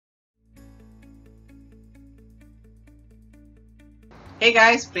Hey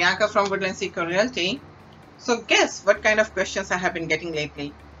guys, Priyanka from Woodlands Eco Realty. So guess what kind of questions I have been getting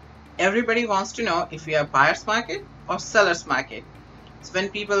lately? Everybody wants to know if we are buyer's market or seller's market. It's when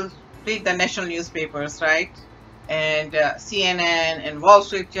people read the national newspapers, right? And CNN and Wall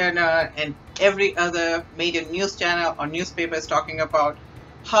Street Journal and every other major news channel or newspaper is talking about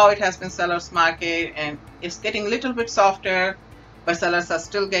how it has been seller's market and it's getting a little bit softer, but sellers are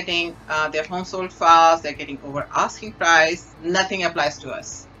still getting their home sold fast. They're getting over asking price. Nothing applies to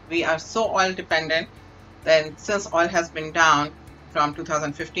us. We are so oil dependent. Then since oil has been down from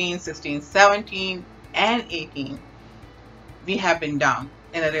 2015, 16, 17 and 18, we have been down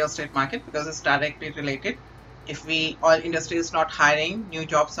in the real estate market because it's directly related. If oil industry is not hiring, new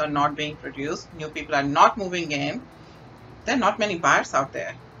jobs are not being produced, new people are not moving in, there are not many buyers out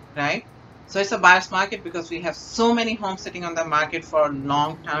there, right? So it's a buyer's market because we have so many homes sitting on the market for a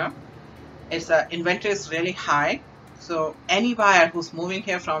long term. Inventory is really high. So any buyer who's moving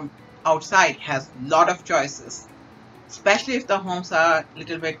here from outside has a lot of choices, especially if the homes are a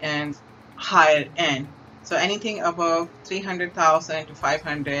little bit in higher end. So anything above 300,000 to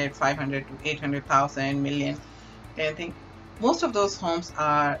 500, 500 to 800,000 million, anything. Most of those homes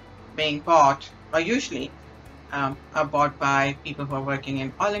are being bought, or usually are bought by people who are working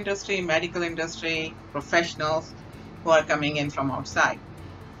in oil industry, medical industry, professionals who are coming in from outside,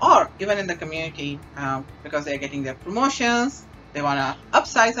 or even in the community because they're getting their promotions, they want to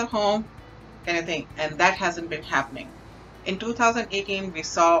upsize a home, kind of thing, and that hasn't been happening. In 2018, we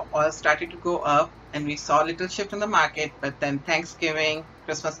saw oil started to go up and we saw a little shift in the market, but then Thanksgiving,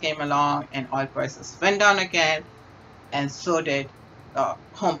 Christmas came along and oil prices went down again, and so did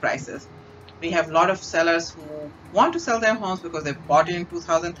home prices. We have a lot of sellers who want to sell their homes because they bought it in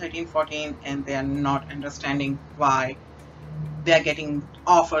 2013-14 and they are not understanding why they are getting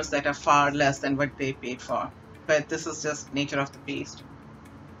offers that are far less than what they paid for. But this is just nature of the beast.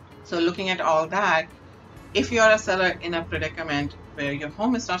 So looking at all that, if you are a seller in a predicament where your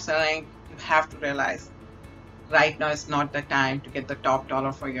home is not selling, you have to realize right now is not the time to get the top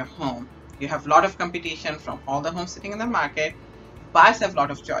dollar for your home. You have a lot of competition from all the homes sitting in the market. Buyers have a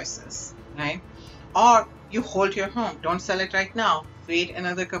lot of choices, right? Or you hold your home, don't sell it right now, wait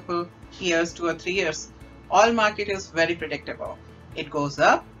another couple years, 2 or 3 years. Oil market is very predictable. It goes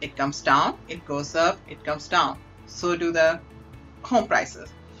up, it comes down, it goes up, it comes down. So do the home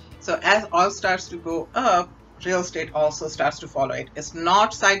prices. So as oil starts to go up, real estate also starts to follow it. It's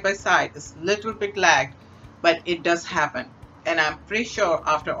not side by side, it's a little bit lagged, but it does happen. And I'm pretty sure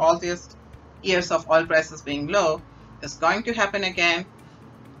after all these years of oil prices being low, it's going to happen again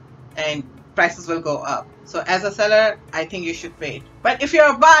and prices will go up. So as a seller, I think you should wait. But if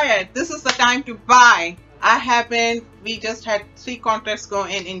you're a buyer, this is the time to buy. We just had 3 contracts go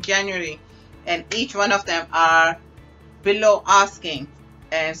in January, and each one of them are below asking.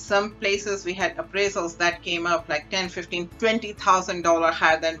 And some places we had appraisals that came up like $10, $15, $20,000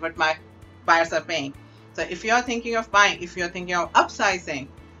 higher than what my buyers are paying. So if you're thinking of buying, if you're thinking of upsizing,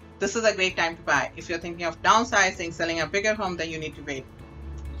 this is a great time to buy. If you're thinking of downsizing, selling a bigger home, then you need to wait.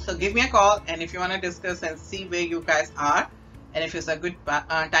 So give me a call, and if you want to discuss and see where you guys are, and if it's a good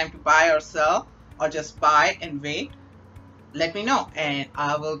time to buy or sell, or just buy and wait, let me know, and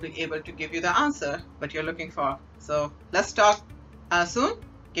I will be able to give you the answer what you're looking for. So let's talk soon.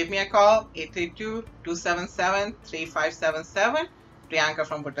 Give me a call, 832-277-3577. Priyanka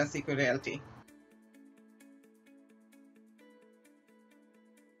from Woodlands Eco Realty.